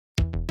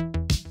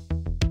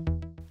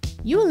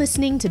You are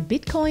listening to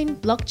Bitcoin,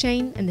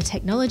 blockchain, and the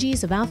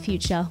technologies of our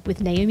future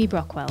with Naomi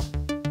Brockwell.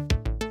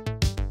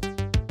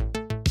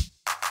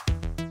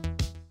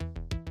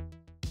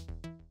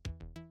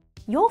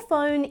 Your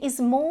phone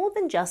is more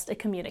than just a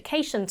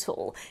communication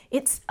tool.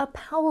 It's a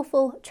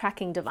powerful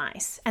tracking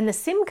device, and the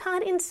SIM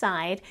card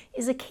inside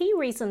is a key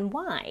reason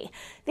why.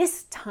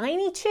 This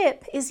tiny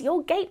chip is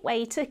your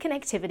gateway to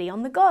connectivity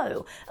on the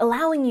go,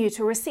 allowing you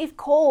to receive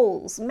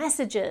calls,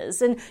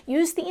 messages, and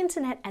use the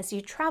internet as you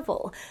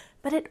travel.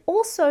 But it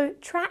also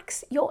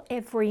tracks your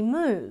every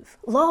move,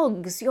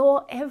 logs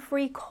your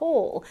every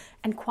call,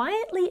 and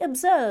quietly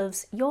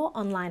observes your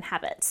online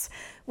habits.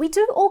 We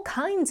do all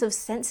kinds of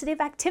sensitive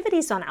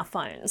activities on our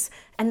phones,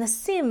 and the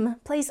SIM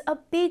plays a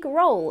big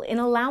role in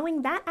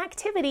allowing that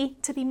activity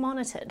to be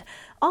monitored,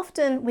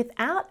 often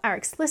without our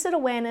explicit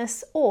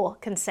awareness or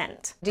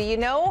consent. Do you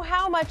know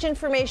how much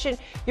information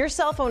your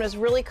cell phone is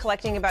really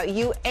collecting about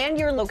you and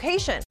your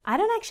location? I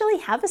don't actually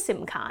have a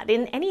SIM card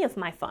in any of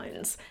my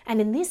phones, and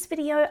in this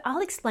video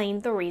I'll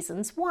explain the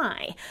reasons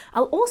why.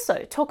 I'll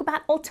also talk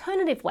about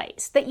alternative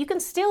ways that you can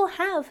still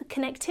have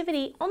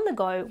connectivity on the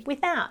go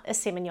without a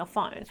SIM in your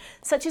phone,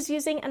 such as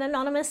using an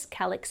anonymous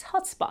Calyx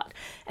hotspot.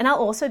 And I'll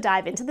also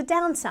dive into the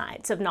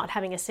downsides of not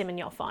having a SIM in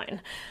your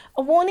phone.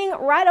 A warning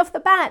right off the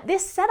bat,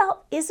 this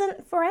setup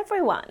isn't for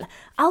everyone.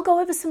 I'll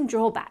go over some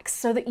drawbacks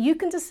so that you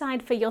can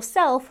decide for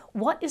yourself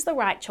what is the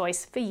right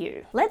choice for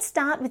you. Let's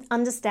start with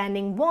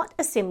understanding what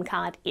a SIM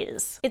card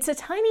is. It's a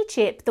tiny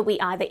chip that we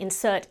either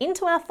insert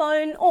into our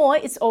phone or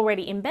it's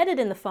already embedded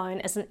in the phone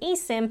as an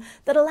eSIM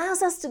that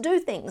allows us to do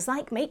things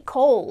like make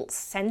calls,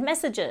 send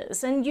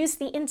messages, and use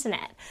the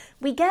internet.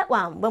 We get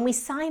one when we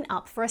sign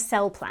up for a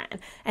cell plan,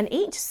 and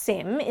each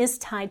SIM is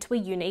tied to a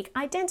unique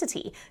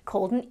identity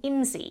called an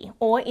IMSI,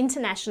 or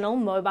International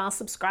Mobile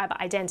Subscriber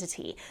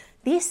Identity.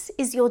 This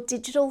is your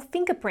digital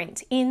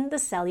fingerprint in the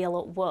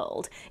cellular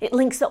world. It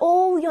links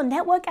all your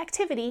network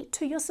activity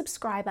to your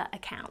subscriber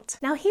account.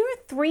 Now, here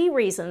are 3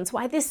 reasons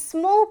why this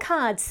small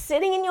card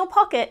sitting in your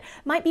pocket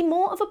might be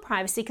more of a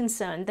privacy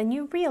concern than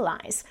you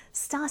realize,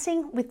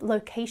 starting with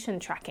location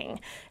tracking.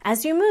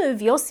 As you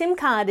move, your SIM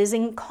card is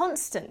in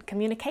constant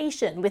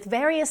communication with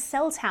various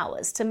cell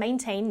towers to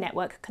maintain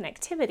network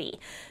connectivity.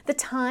 The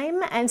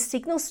time and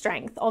signal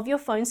strength of your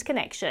phone's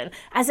connection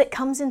as it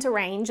comes into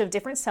range of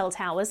different cell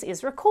towers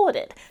is recorded,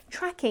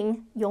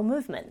 tracking your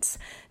movements.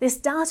 This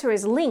data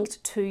is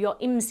linked to your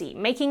IMSI,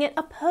 making it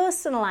a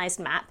personalized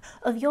map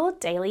of your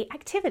daily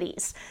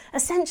activities.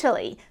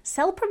 Essentially,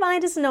 cell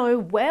providers know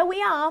where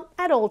we are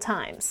at all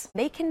times.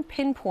 They can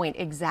pinpoint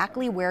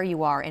exactly where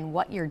you are and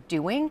what you're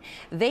doing.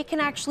 They can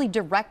actually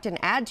direct an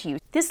ad to you.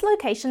 This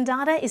location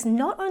data is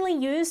not only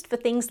used for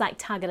things like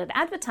targeted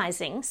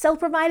advertising. Cell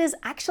providers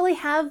actually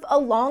have a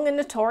long and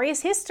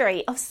notorious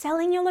history of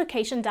selling your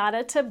location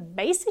data to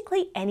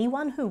basically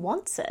anyone who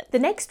wants it. The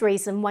next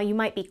reason why you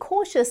might be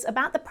cautious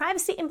about the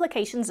privacy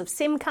implications of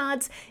SIM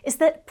cards is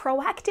that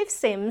proactive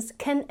SIMs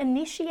can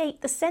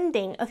initiate the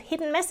sending of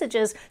hidden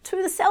messages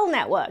to the cell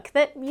network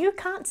that you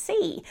can't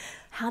see.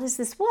 How does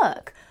this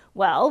work?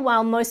 Well,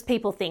 while most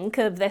people think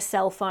of their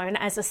cell phone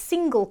as a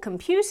single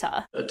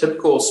computer, a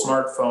typical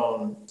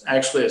smartphone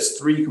actually has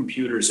 3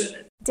 computers in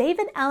it.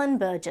 David Allen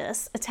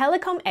Burgess, a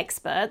telecom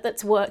expert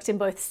that's worked in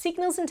both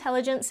signals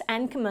intelligence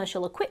and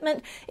commercial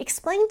equipment,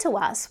 explained to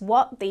us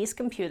what these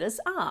computers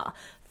are.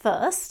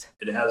 First,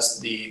 it has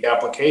the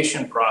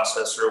application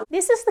processor.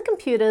 This is the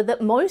computer that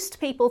most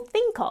people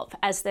think of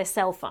as their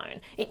cell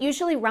phone. It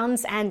usually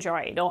runs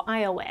Android or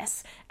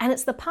iOS, and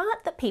it's the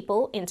part that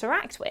people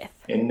interact with.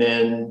 And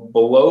then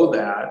below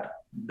that,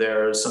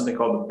 there's something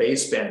called the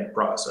baseband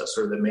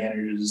processor that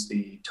manages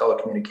the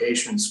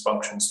telecommunications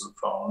functions of the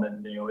phone.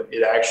 And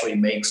it actually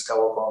makes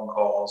telephone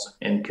calls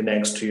and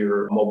connects to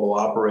your mobile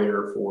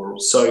operator for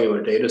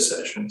cellular data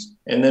sessions.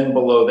 And then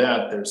below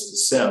that, there's the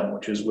SIM,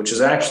 which is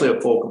actually a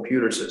full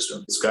computer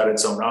system. It's got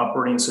its own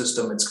operating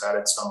system. It's got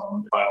its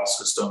own file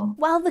system.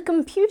 While the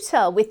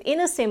computer within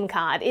a SIM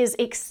card is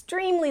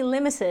extremely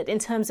limited in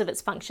terms of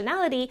its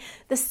functionality,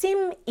 the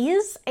SIM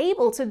is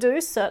able to do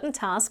certain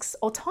tasks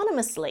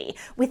autonomously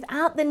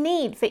without the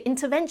need for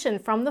intervention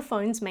from the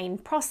phone's main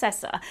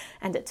processor.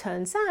 And it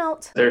turns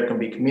out there can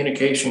be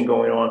communication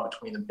going on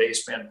between the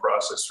baseband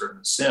processor and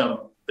the SIM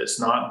that's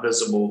not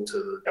visible to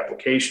the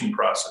application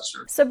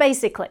processor. So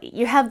basically,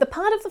 you have the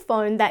part of the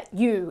phone that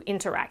you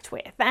interact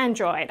with,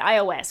 Android,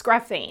 iOS,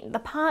 Graphene, the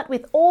part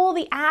with all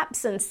the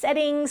apps and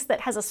settings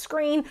that has a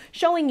screen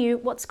showing you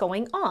what's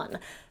going on.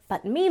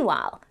 But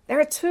meanwhile,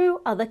 there are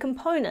 2 other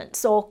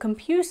components or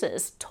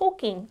computers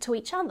talking to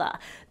each other,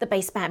 the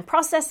baseband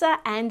processor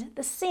and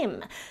the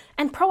SIM.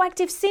 And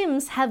proactive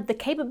SIMs have the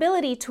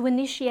capability to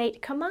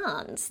initiate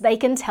commands. They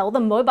can tell the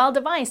mobile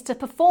device to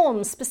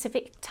perform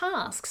specific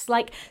tasks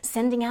like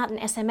sending out an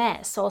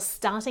SMS or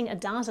starting a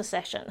data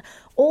session,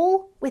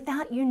 all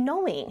without you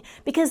knowing,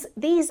 because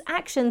these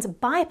actions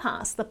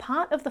bypass the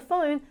part of the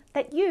phone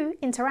that you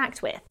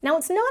interact with. Now,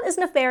 it's not as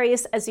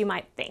nefarious as you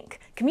might think.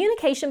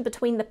 Communication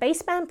between the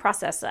baseband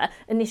processor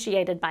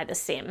initiated by the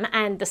SIM,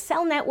 and the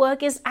cell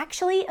network is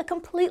actually a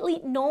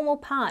completely normal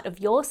part of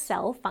your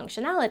cell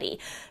functionality.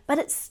 But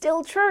it's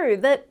still true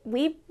that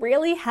we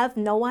really have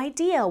no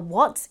idea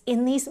what's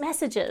in these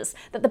messages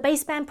that the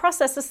baseband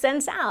processor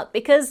sends out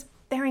because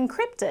they're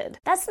encrypted.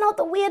 That's not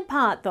the weird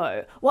part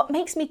though. What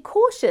makes me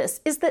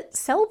cautious is that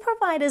cell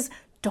providers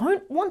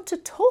don't want to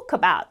talk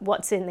about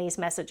what's in these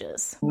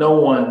messages. No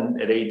one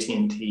at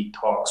AT&T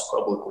talks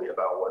publicly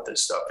about what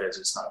this stuff is.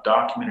 It's not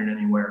documented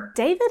anywhere.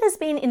 David has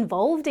been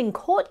involved in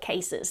court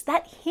cases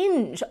that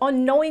hinge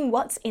on knowing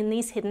what's in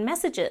these hidden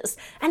messages,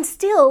 and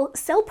still,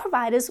 cell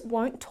providers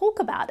won't talk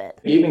about it.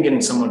 Even getting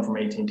someone from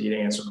AT&T to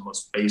answer the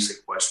most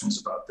basic questions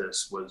about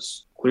this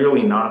was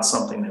clearly not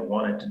something they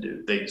wanted to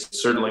do. They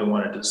certainly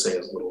wanted to say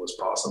as little as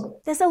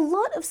possible. There's a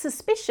lot of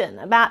suspicion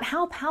about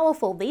how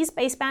powerful these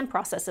baseband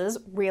processors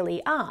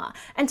really are,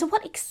 and to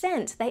what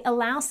extent they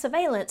allow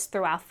surveillance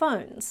through our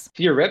phones.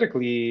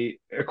 Theoretically,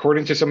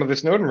 according to some of the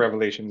Snowden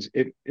revelations,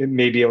 it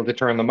may be able to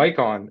turn the mic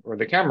on or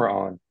the camera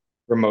on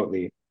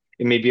remotely.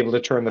 It may be able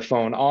to turn the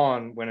phone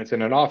on when it's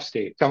in an off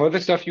state. Some of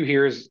the stuff you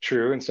hear is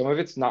true and some of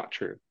it's not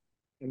true.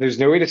 And there's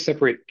no way to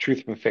separate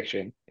truth from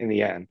fiction in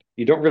the end.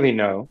 You don't really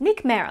know.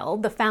 Nick Merrill,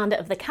 the founder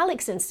of the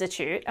Calix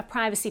Institute, a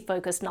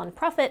privacy-focused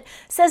nonprofit,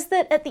 says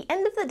that at the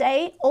end of the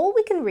day, all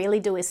we can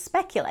really do is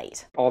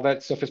speculate. All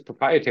that stuff is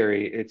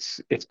proprietary.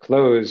 It's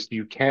closed.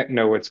 You can't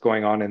know what's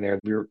going on in there.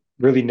 We're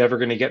really never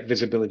going to get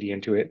visibility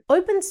into it.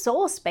 Open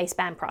source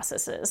baseband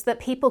processors that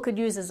people could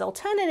use as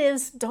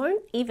alternatives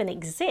don't even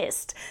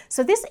exist.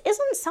 So this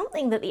isn't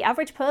something that the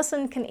average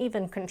person can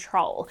even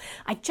control.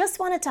 I just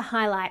wanted to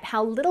highlight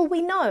how little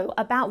we know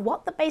about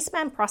what the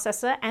baseband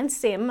processor and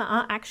SIM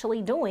are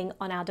actually doing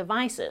on our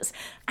devices,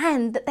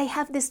 and that they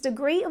have this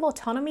degree of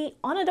autonomy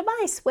on a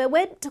device where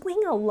we're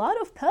doing a lot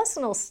of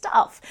personal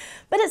stuff.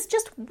 But it's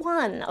just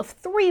one of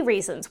 3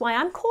 reasons why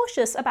I'm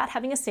cautious about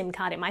having a SIM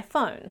card in my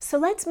phone. So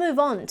let's move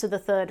on to the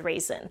third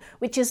reason,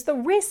 which is the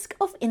risk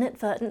of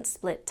inadvertent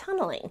split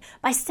tunneling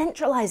by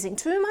centralizing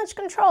too much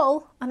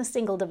control on a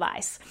single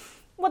device.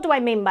 What do I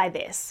mean by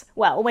this?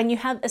 Well, when you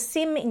have a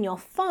SIM in your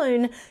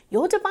phone,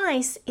 your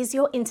device is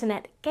your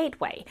internet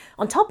gateway.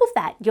 On top of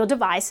that, your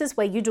device is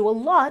where you do a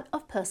lot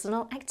of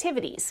personal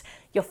activities.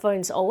 Your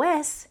phone's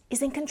OS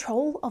is in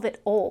control of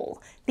it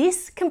all.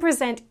 This can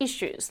present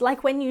issues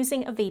like when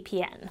using a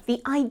VPN.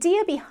 The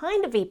idea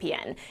behind a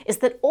VPN is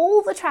that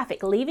all the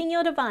traffic leaving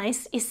your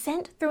device is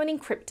sent through an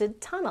encrypted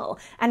tunnel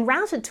and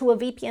routed to a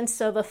VPN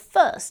server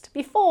first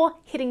before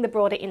hitting the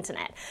broader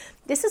internet.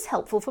 This is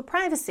helpful for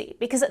privacy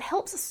because it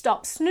helps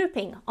stop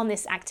snooping on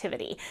this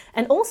activity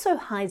and also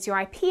hides your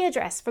IP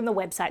address from the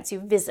websites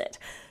you visit.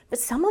 But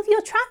some of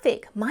your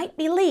traffic might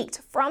be leaked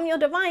from your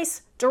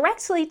device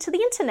directly to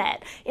the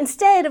internet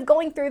instead of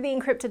going through the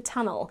encrypted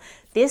tunnel.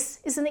 This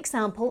is an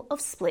example of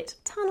split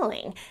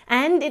tunneling,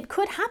 and it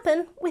could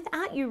happen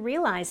without you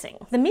realizing.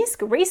 The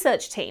MISC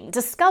research team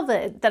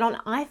discovered that on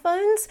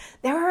iPhones,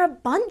 there are a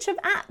bunch of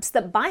apps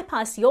that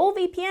bypass your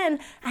VPN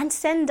and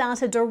send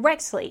data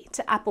directly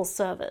to Apple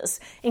servers,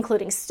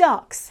 including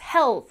Stocks,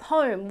 Health,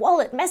 Home,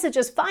 Wallet,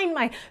 Messages, Find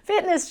My,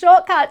 Fitness,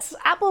 Shortcuts,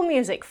 Apple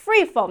Music,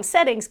 Freeform,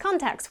 Settings,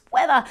 Contacts,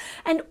 Weather,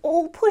 and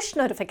all push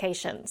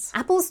notifications.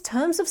 Apple's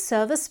terms of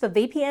service for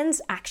VPNs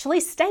actually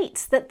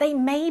states that they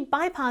may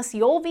bypass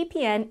your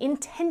VPN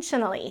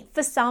intentionally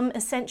for some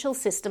essential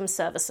system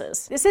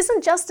services. This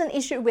isn't just an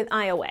issue with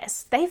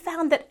iOS. They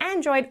found that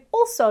Android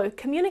also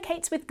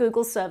communicates with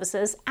Google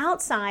services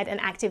outside an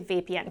active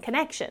VPN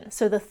connection.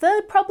 So the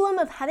third problem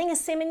of having a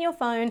SIM in your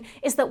phone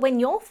is that when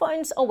your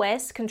phone's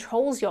OS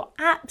controls your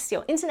apps,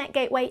 your internet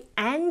gateway,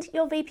 and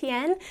your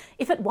VPN,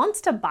 if it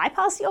wants to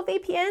bypass your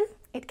VPN,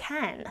 it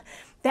can.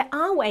 There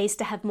are ways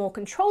to have more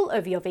control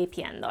over your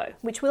VPN though,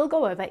 which we'll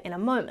go over in a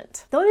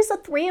moment. Those are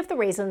 3 of the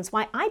reasons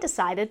why I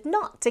decided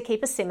not to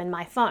keep a SIM in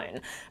my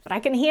phone. But I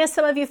can hear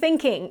some of you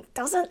thinking,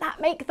 doesn't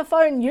that make the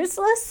phone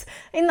useless?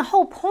 And the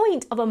whole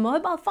point of a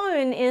mobile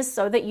phone is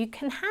so that you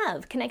can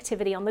have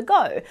connectivity on the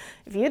go.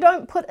 If you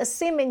don't put a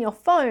SIM in your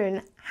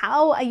phone,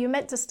 how are you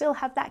meant to still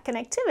have that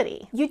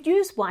connectivity? You'd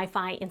use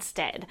Wi-Fi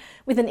instead.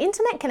 With an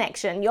internet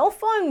connection, your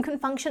phone can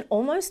function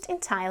almost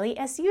entirely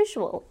as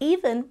usual,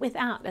 even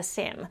without a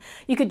SIM.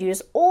 You could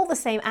use all the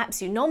same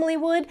apps you normally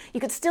would. You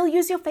could still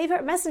use your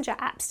favorite messenger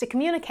apps to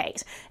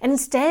communicate. And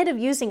instead of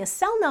using a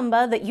cell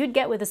number that you'd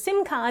get with a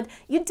SIM card,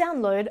 you'd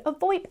download a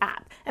VoIP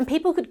app, and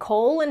people could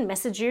call and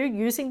message you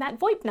using that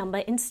VoIP number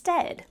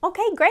instead.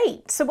 Okay,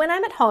 great. So when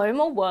I'm at home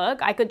or work,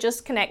 I could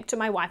just connect to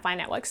my Wi-Fi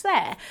networks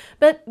there.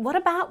 But what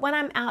about when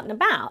I'm out and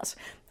about?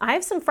 I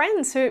have some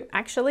friends who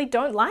actually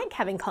don't like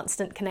having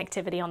constant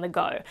connectivity on the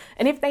go.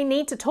 And if they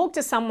need to talk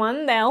to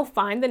someone, they'll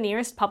find the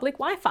nearest public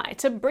Wi-Fi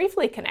to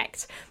briefly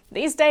connect.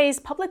 These days,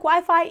 public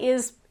Wi-Fi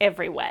is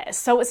everywhere,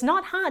 so it's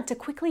not hard to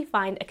quickly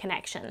find a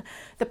connection.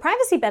 The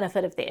privacy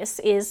benefit of this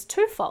is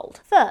twofold.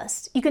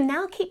 First, you can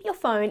now keep your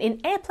phone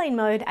in airplane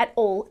mode at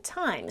all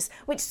times,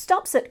 which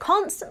stops it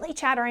constantly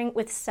chattering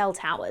with cell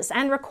towers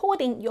and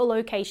recording your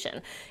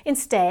location.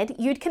 Instead,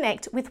 you'd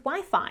connect with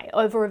Wi-Fi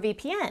over a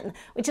VPN,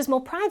 which is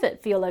more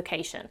private for your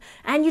location,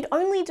 and you'd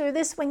only do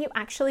this when you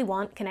actually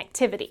want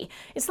connectivity.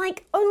 It's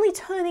like only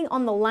turning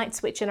on the light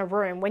switch in a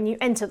room when you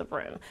enter the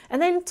room,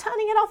 and then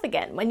turning it off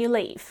again when you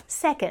leave.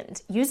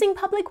 Second, using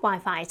public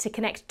Wi-Fi to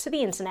connect to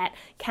the internet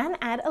can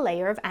add a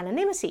layer of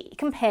anonymity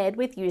compared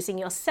with using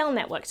your cell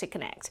network to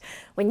connect.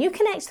 When you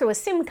connect through a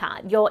SIM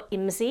card, your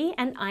IMSI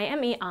and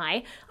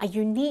IMEI are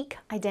unique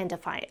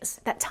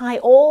identifiers that tie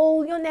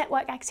all your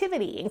network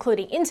activity,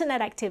 including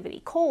internet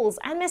activity, calls,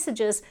 and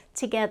messages,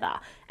 together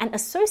and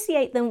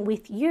associate them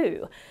with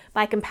you.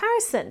 By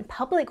comparison,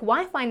 public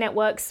Wi-Fi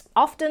networks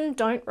often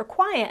don't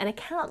require an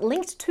account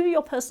linked to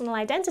your personal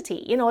identity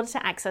in order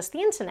to access the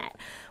internet.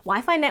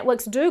 Wi-Fi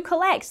networks do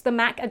collect the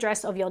MAC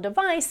address of your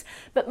device,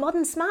 but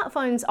modern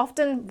smartphones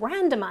often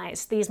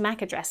randomize these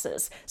MAC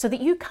addresses so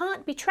that you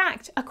can't be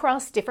tracked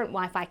across different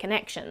Wi-Fi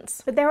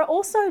connections. But there are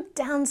also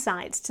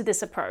downsides to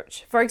this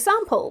approach. For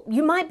example,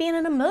 you might be in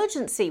an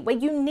emergency where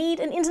you need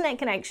an internet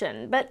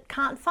connection but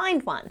can't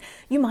find one.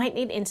 You might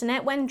need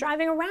internet when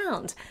driving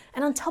around.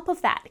 And on top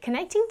of that,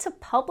 connecting to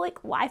public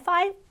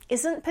Wi-Fi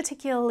isn't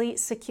particularly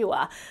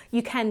secure.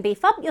 You can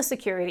beef up your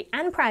security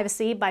and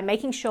privacy by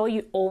making sure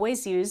you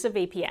always use a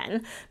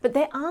VPN, but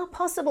there are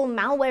possible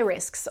malware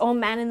risks or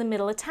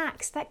man-in-the-middle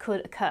attacks that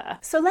could occur.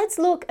 So let's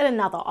look at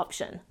another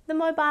option, the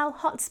mobile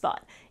hotspot.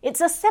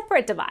 It's a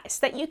separate device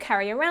that you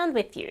carry around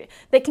with you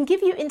that can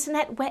give you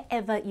internet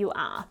wherever you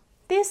are.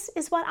 This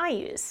is what I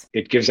use.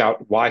 It gives out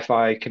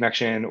Wi-Fi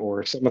connection,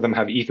 or some of them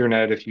have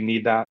Ethernet if you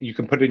need that. You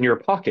can put it in your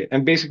pocket,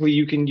 and basically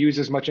you can use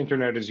as much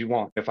internet as you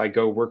want. If I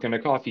go work in a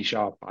coffee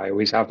shop, I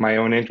always have my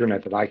own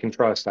internet that I can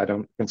trust. I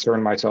don't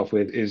concern myself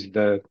with, is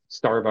the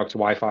Starbucks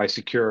Wi-Fi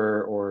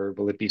secure, or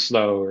will it be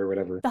slow, or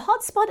whatever. The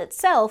hotspot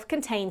itself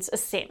contains a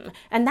SIM,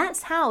 and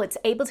that's how it's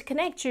able to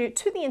connect you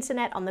to the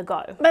internet on the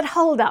go. But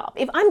hold up,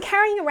 if I'm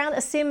carrying around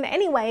a SIM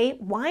anyway,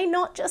 why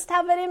not just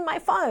have it in my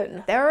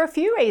phone? There are a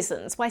few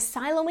reasons why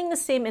siloing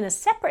the SIM in a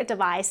separate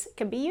device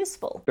can be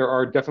useful. There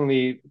are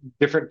definitely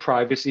different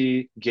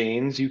privacy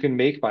gains you can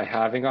make by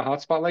having a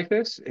hotspot like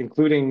this,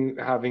 including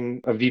having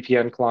a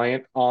VPN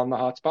client on the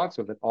hotspot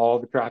so that all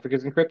the traffic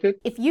is encrypted.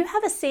 If you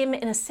have a SIM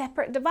in a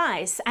separate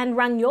device and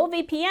run your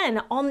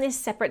VPN on this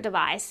separate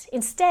device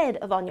instead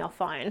of on your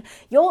phone,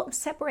 you're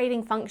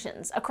separating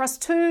functions across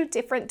two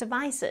different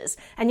devices,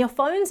 and your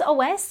phone's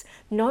OS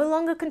no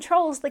longer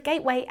controls the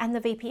gateway and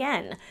the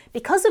VPN.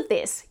 Because of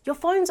this, your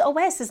phone's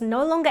OS is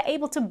no longer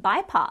able to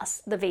bypass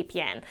the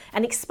VPN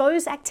and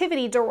expose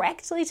activity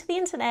directly to the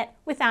internet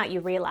without you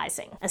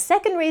realizing. A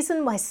second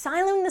reason why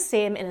siloing the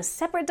SIM in a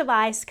separate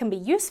device can be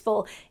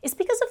useful is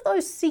because of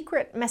those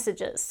secret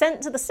messages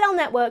sent to the cell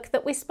network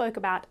that we spoke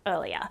about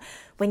earlier.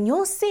 When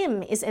your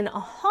SIM is in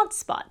a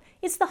hotspot,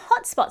 it's the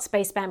hotspot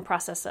baseband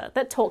processor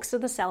that talks to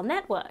the cell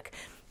network.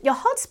 Your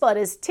hotspot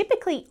is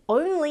typically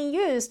only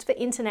used for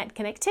internet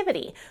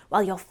connectivity,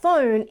 while your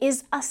phone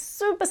is a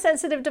super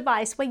sensitive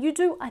device where you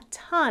do a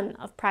ton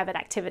of private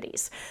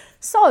activities.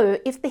 So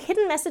if the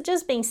hidden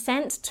messages being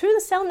sent to the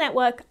cell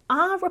network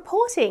are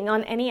reporting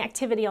on any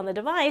activity on the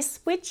device,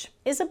 which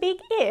is a big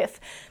if,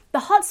 the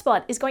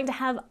hotspot is going to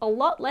have a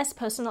lot less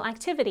personal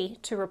activity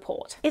to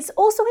report. It's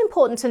also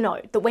important to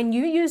note that when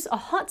you use a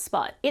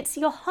hotspot, it's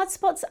your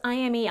hotspot's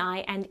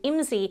IMEI and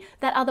IMSI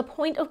that are the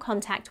point of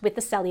contact with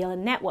the cellular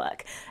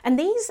network. And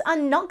these are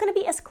not going to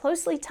be as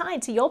closely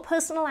tied to your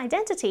personal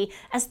identity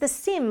as the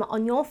SIM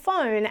on your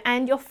phone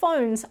and your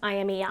phone's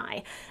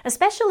IMEI,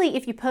 especially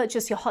if you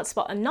purchase your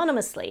hotspot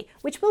anonymously,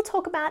 which we'll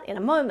talk about in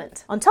a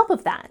moment. On top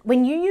of that,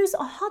 when you use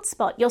a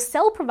hotspot, your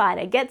cell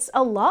provider gets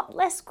a lot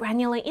less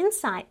granular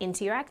insight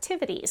into your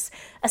activities.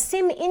 A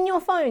SIM in your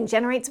phone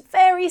generates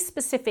very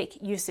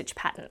specific usage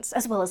patterns,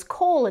 as well as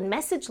call and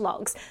message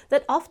logs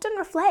that often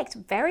reflect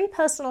very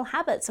personal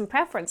habits and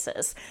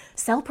preferences.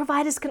 Cell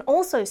providers can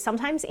also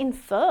sometimes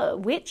infer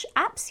which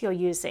apps you're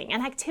using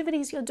and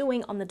activities you're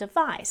doing on the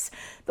device.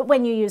 But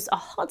when you use a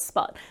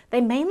hotspot,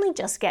 they mainly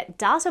just get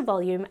data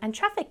volume and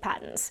traffic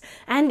patterns.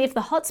 And if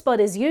the hotspot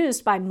is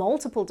used by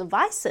multiple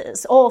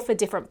devices or for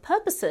different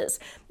purposes,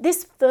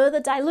 this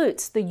further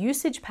dilutes the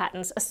usage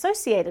patterns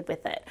associated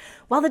with it.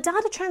 While the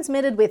data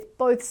transmitted with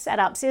both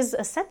setups is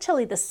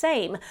essentially the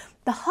same,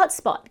 the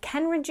hotspot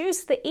can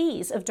reduce the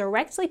ease of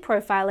directly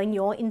profiling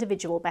your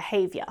individual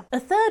behavior. A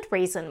third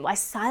reason why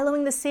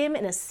siloing the SIM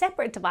in a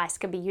separate device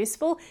can be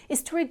useful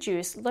is to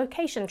reduce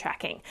location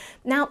tracking.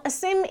 Now, a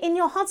SIM in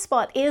your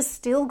hotspot is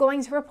still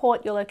going to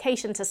report your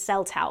location to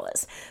cell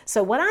towers.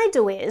 So what I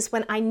do is,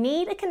 when I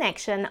need a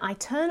connection, I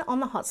turn on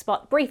the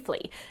hotspot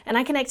briefly, and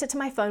I connect it to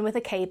my phone with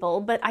a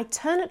cable, but I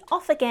turn it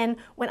off again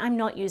when I'm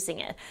not using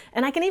it.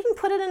 And I can even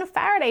put it in a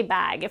Faraday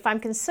bag if I'm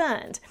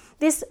concerned.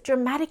 This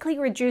dramatically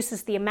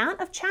reduces the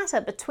amount of chatter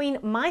between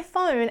my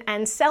phone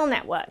and cell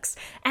networks,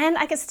 and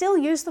I can still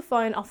use the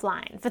phone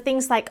offline for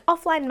things like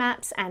offline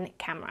maps and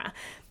camera.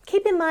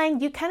 Keep in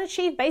mind, you can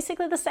achieve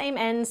basically the same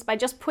ends by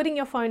just putting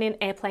your phone in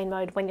airplane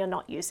mode when you're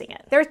not using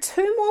it. There are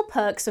two more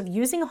perks of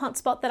using a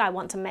hotspot that I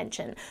want to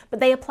mention, but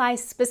they apply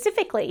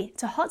specifically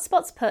to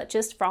hotspots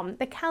purchased from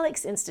the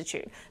Calix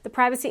Institute, the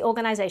privacy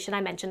organization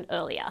I mentioned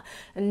earlier.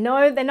 And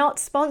no, they're not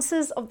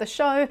sponsors of the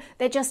show,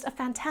 they're just a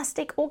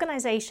fantastic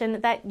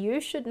organization that you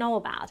should know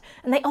about.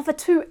 And they offer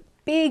two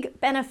big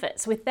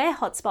benefits with their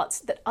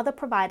hotspots that other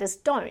providers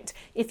don't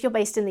if you're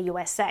based in the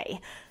USA.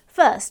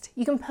 First,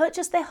 you can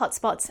purchase their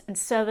hotspots and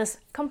service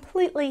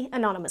completely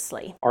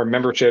anonymously. Our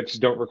memberships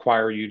don't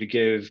require you to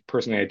give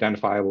personally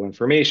identifiable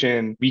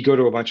information. We go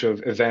to a bunch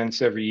of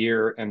events every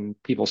year and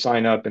people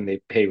sign up and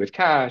they pay with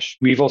cash.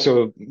 We've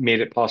also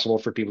made it possible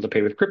for people to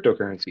pay with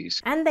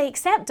cryptocurrencies. And they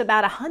accept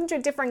about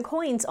 100 different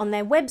coins on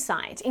their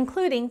website,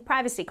 including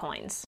privacy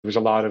coins. There's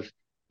a lot of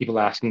people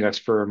asking us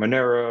for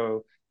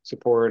Monero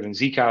support and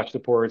Zcash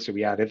support, so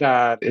we added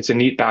that. It's a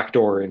neat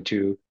backdoor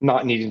into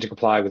not needing to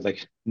comply with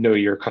like know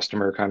your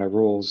customer kind of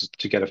rules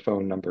to get a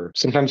phone number.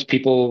 Sometimes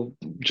people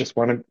just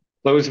want to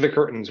close the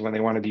curtains when they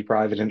want to be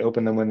private and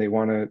open them when they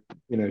want to,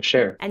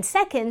 share. And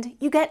second,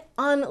 you get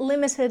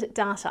unlimited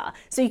data.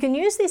 So you can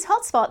use these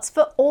hotspots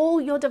for all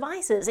your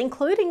devices,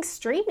 including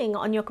streaming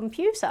on your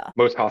computer.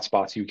 Most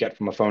hotspots you get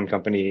from a phone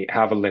company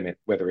have a limit,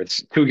 whether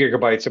it's 2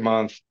 gigabytes a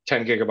month,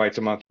 10 gigabytes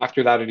a month.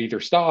 After that, it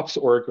either stops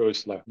or it goes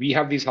slow. We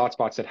have these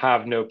hotspots that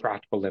have no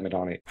practical limit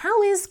on it.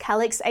 How is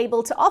Calix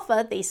able to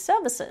offer these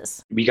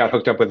services? We got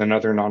hooked up with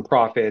another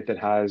nonprofit that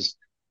has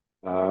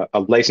a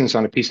license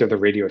on a piece of the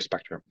radio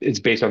spectrum. It's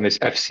based on this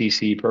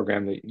FCC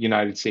program, the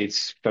United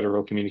States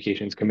Federal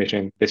Communications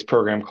Commission, this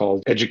program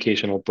called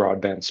Educational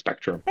Broadband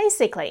Spectrum.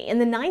 Basically, in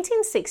the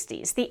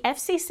 1960s, the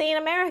FCC in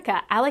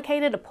America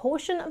allocated a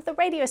portion of the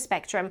radio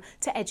spectrum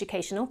to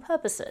educational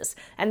purposes.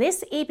 And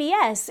this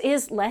EBS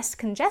is less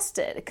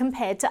congested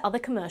compared to other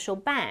commercial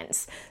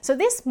bands. So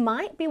this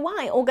might be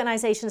why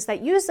organizations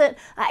that use it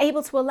are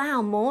able to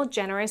allow more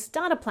generous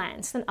data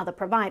plans than other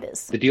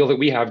providers. The deal that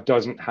we have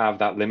doesn't have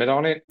that limit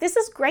on it. This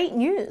is great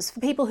news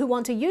for people who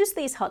want to use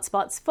these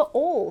hotspots for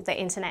all their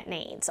internet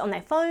needs on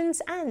their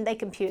phones and their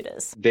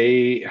computers.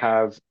 They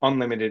have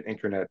unlimited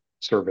internet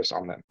service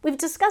on them. We've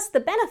discussed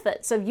the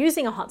benefits of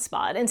using a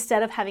hotspot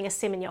instead of having a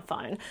SIM in your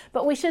phone,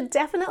 but we should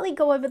definitely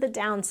go over the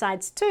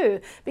downsides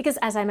too, because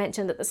as I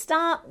mentioned at the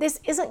start,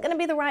 this isn't going to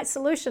be the right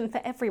solution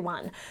for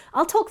everyone.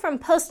 I'll talk from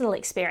personal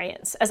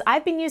experience, as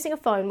I've been using a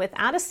phone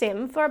without a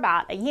SIM for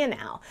about a year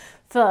now.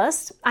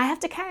 First, I have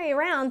to carry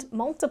around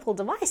multiple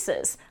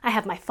devices. I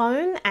have my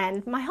phone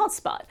and my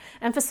hotspot,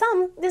 and for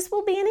some, this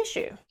will be an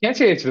issue. Can't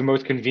say it's the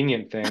most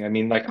convenient thing. I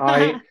mean, like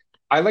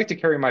I like to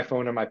carry my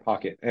phone in my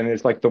pocket, and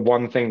it's like the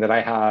one thing that I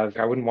have.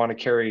 I wouldn't want to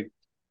carry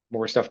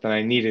more stuff than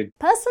I needed.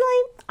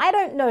 Personally, I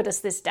don't notice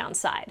this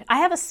downside. I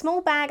have a small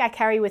bag I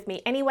carry with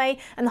me anyway,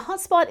 and the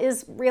hotspot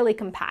is really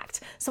compact,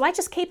 so I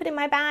just keep it in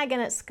my bag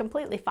and it's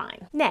completely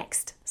fine.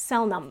 Next,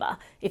 cell number.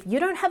 If you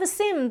don't have a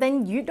SIM,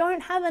 then you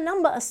don't have a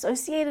number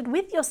associated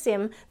with your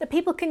SIM that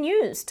people can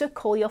use to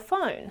call your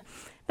phone.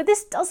 But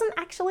this doesn't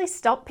actually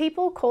stop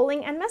people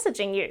calling and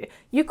messaging you.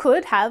 You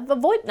could have a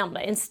VoIP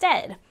number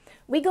instead.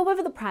 We go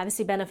over the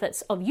privacy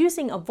benefits of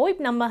using a VoIP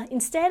number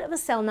instead of a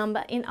cell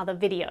number in other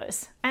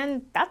videos.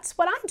 And that's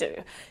what I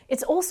do.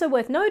 It's also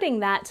worth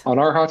noting that on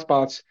our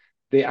hotspots,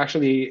 they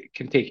actually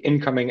can take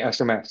incoming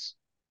SMS.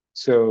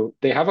 So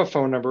they have a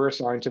phone number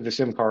assigned to the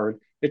SIM card.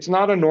 It's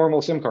not a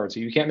normal SIM card, so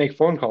you can't make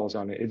phone calls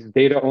on it. It's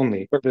data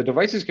only. But the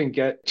devices can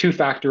get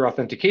two-factor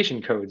authentication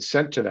codes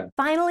sent to them.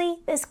 Finally,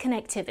 there's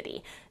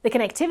connectivity. The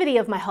connectivity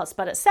of my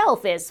hotspot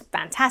itself is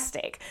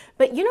fantastic.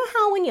 But you know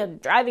how when you're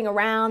driving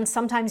around,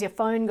 sometimes your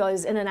phone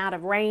goes in and out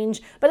of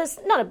range, but it's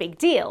not a big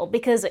deal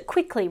because it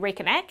quickly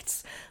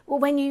reconnects? Well,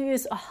 when you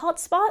use a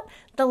hotspot,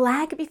 the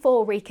lag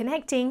before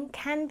reconnecting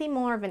can be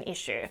more of an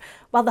issue.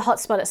 While the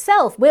hotspot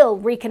itself will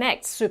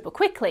reconnect super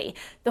quickly,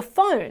 the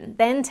phone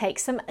then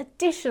takes some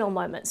additional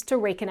moments to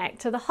reconnect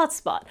to the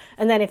hotspot.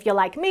 And then if you're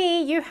like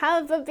me, you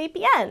have a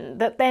VPN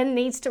that then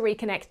needs to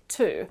reconnect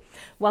too.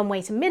 One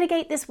way to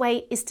mitigate this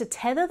wait is to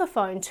tether the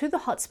phone to the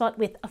hotspot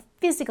with a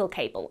physical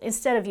cable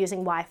instead of using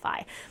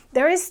Wi-Fi.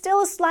 There is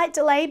still a slight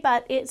delay,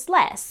 but it's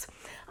less.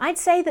 I'd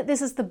say that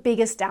this is the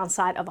biggest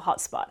downside of a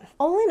hotspot.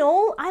 All in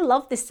all, I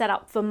love this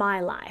setup for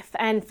my life,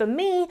 and for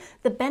me,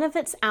 the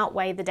benefits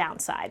outweigh the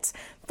downsides.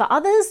 For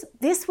others,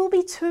 this will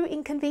be too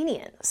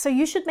inconvenient, so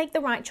you should make the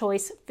right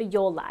choice for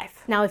your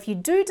life. Now, if you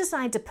do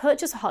decide to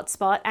purchase a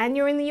hotspot and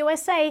you're in the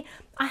USA,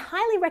 I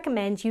highly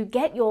recommend you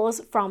get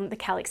yours from the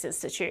Calix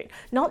Institute,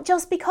 not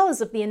just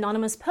because of the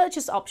anonymous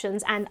purchase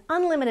options and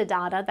unlimited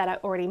data that I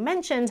already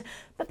mentioned,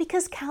 but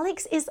because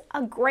Calix is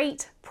a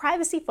great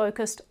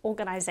privacy-focused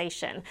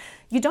organization.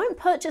 You don't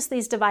purchase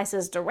these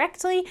devices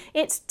directly,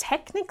 it's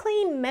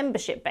technically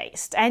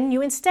membership-based, and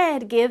you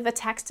instead give a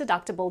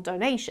tax-deductible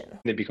donation.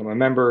 They become a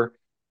member,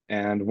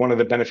 and one of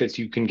the benefits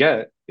you can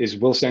get is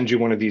we'll send you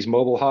one of these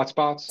mobile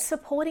hotspots.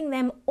 Supporting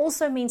them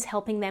also means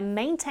helping them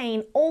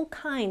maintain all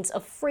kinds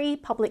of free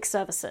public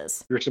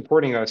services. You're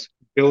supporting us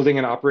building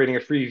and operating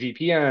a free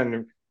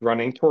VPN,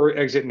 running Tor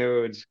exit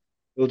nodes,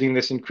 building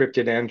this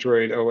encrypted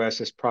Android OS,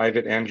 this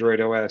private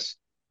Android OS,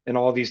 and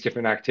all these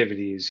different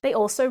activities. They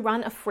also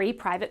run a free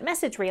private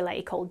message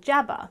relay called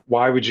Jabber.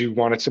 Why would you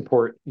want to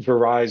support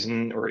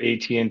Verizon or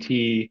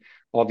AT&T,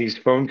 all these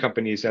phone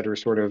companies that are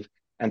sort of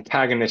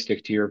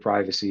antagonistic to your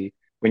privacy,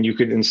 when you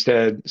could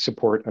instead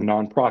support a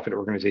nonprofit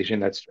organization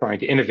that's trying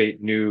to innovate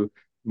new,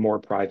 more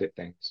private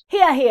things?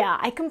 Hear, hear.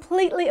 I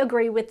completely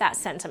agree with that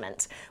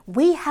sentiment.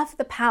 We have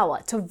the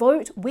power to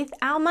vote with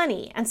our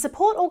money and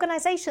support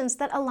organizations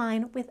that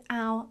align with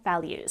our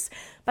values.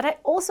 But I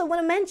also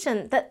want to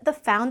mention that the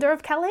founder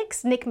of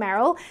Calix, Nick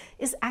Merrill,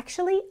 is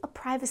actually a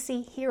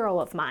privacy hero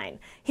of mine.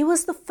 He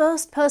was the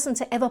first person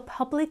to ever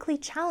publicly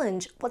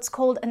challenge what's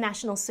called a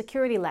national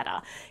security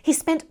letter. He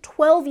spent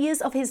 12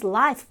 years of his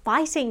life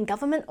fighting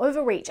government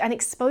overreach and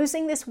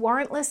exposing this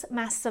warrantless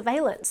mass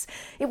surveillance.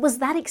 It was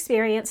that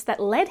experience that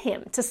led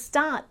him to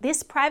start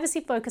this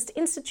privacy-focused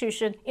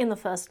institution in the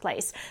first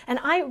place. And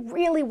I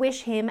really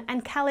wish him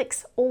and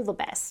Calix all the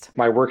best.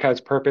 My work has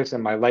purpose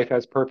and my life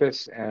has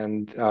purpose,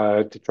 and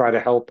to try to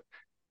help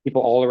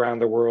people all around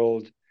the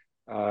world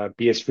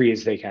be as free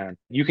as they can.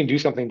 You can do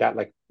something that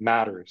like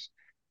matters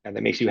and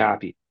that makes you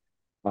happy.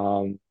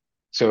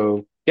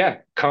 So yeah,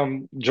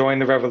 come join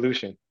the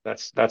revolution.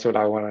 That's what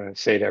I want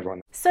to say to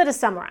everyone. So to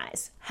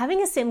summarize,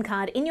 having a SIM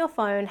card in your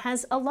phone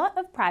has a lot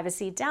of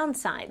privacy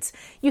downsides.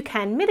 You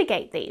can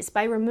mitigate these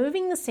by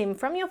removing the SIM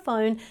from your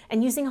phone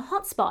and using a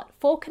hotspot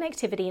for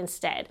connectivity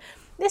instead.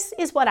 This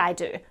is what I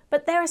do,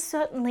 but there are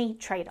certainly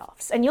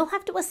trade-offs, and you'll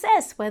have to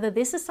assess whether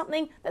this is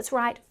something that's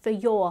right for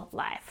your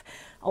life.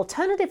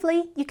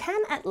 Alternatively, you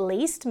can at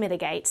least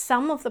mitigate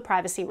some of the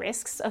privacy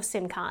risks of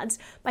SIM cards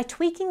by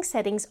tweaking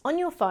settings on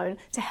your phone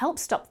to help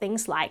stop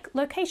things like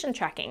location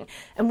tracking,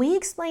 and we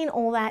explain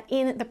all that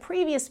in the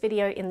previous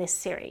video in this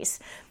series.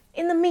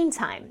 In the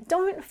meantime,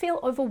 don't feel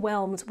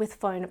overwhelmed with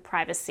phone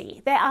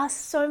privacy. There are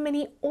so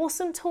many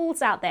awesome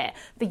tools out there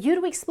for you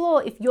to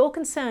explore if you're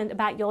concerned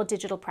about your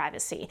digital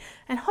privacy.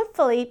 And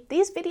hopefully,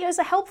 these videos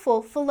are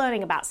helpful for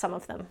learning about some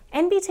of them.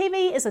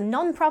 NBTV is a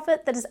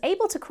non-profit that is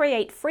able to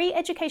create free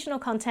educational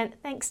content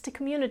thanks to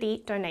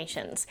community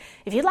donations.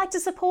 If you'd like to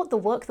support the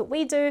work that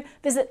we do,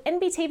 visit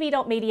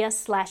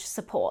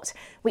nbtv.media/support.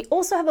 We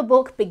also have a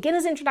book,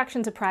 Beginner's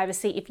Introduction to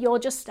Privacy, if you're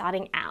just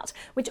starting out,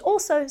 which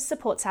also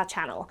supports our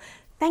channel.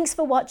 Thanks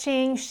for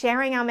watching,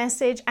 sharing our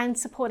message, and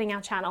supporting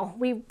our channel.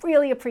 We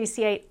really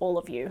appreciate all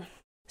of you.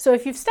 So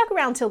if you've stuck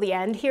around till the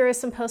end, here are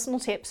some personal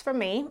tips from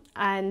me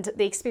and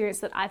the experience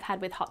that I've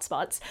had with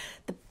hotspots.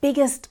 The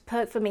biggest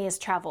perk for me is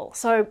travel.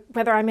 So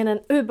whether I'm in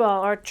an Uber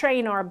or a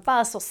train or a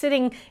bus or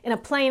sitting in a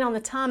plane on the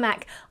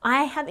tarmac,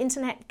 I have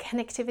internet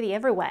connectivity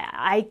everywhere.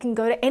 I can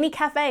go to any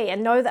cafe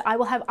and know that I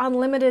will have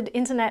unlimited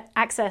internet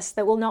access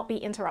that will not be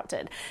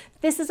interrupted.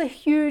 This is a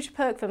huge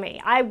perk for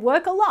me. I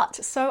work a lot,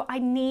 so I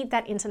need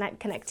that internet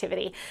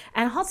connectivity.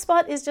 And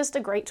Hotspot is just a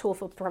great tool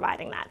for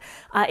providing that.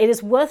 It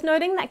is worth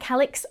noting that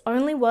Calix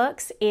only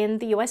works in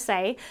the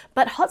USA,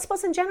 but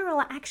hotspots in general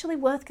are actually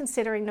worth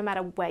considering no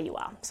matter where you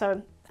are.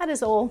 So that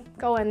is all.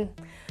 Go and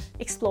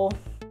explore.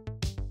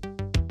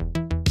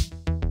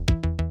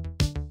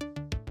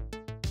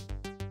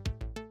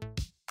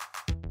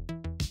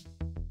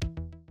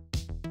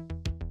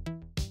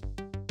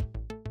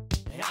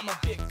 I'm a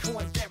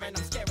Bitcoin baron,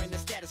 I'm scaring